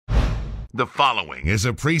The following is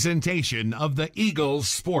a presentation of the Eagles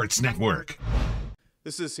Sports Network.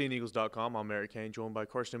 This is SeeingEagles.com. I'm Eric Cain, joined by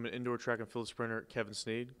Carson Newman indoor track and field sprinter Kevin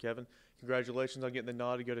Snead. Kevin, congratulations on getting the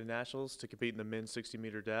nod to go to Nationals to compete in the men's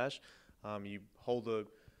 60-meter dash. You hold the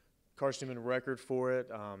Carson Newman record for it.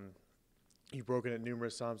 You've broken it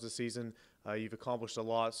numerous times this season. You've accomplished a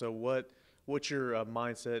lot. So what's your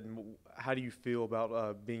mindset, and how do you feel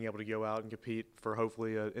about being able to go out and compete for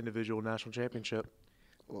hopefully an individual national championship?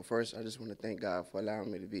 Well, first, I just want to thank God for allowing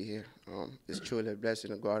me to be here. It's truly a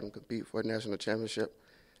blessing to go out and compete for a national championship.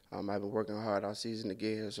 I've been working hard all season to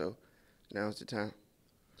get here, so now's the time.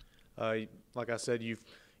 Like I said,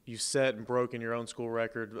 you've set and broken your own school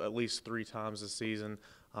record at least 3 times this season.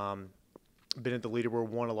 Been at the leaderboard,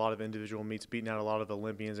 won a lot of individual meets, beaten out a lot of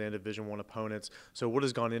Olympians and Division I opponents. So what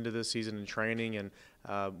has gone into this season in training, and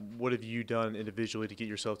what have you done individually to get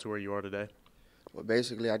yourself to where you are today? Well,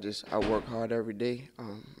 basically, I work hard every day.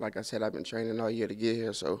 Like I said, I've been training all year to get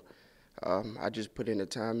here, so I just put in the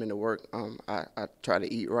time and the work. I try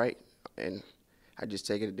to eat right, and I just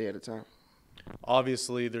take it a day at a time.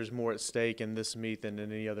 Obviously, there's more at stake in this meet than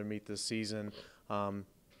in any other meet this season.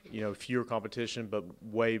 Fewer competition, but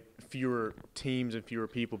way fewer teams and fewer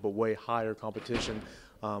people, but way higher competition,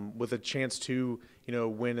 with a chance to,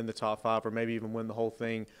 win in the top 5 or maybe even win the whole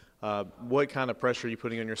thing. What kind of pressure are you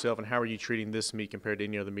putting on yourself, and how are you treating this meet compared to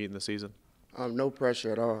any other meet in the season? No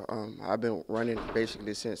pressure at all. I've been running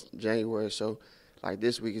basically since January, so like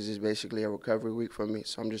this week is just basically a recovery week for me.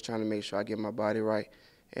 So I'm just trying to make sure I get my body right,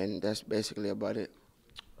 and that's basically about it.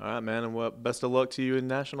 All right, man, and best of luck to you in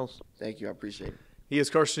Nationals. Thank you. I appreciate it. He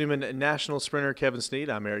is Carson Newman, national sprinter Kevin Snead.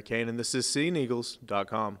 I'm Eric Cain, and this is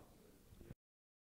SeeingEagles.com.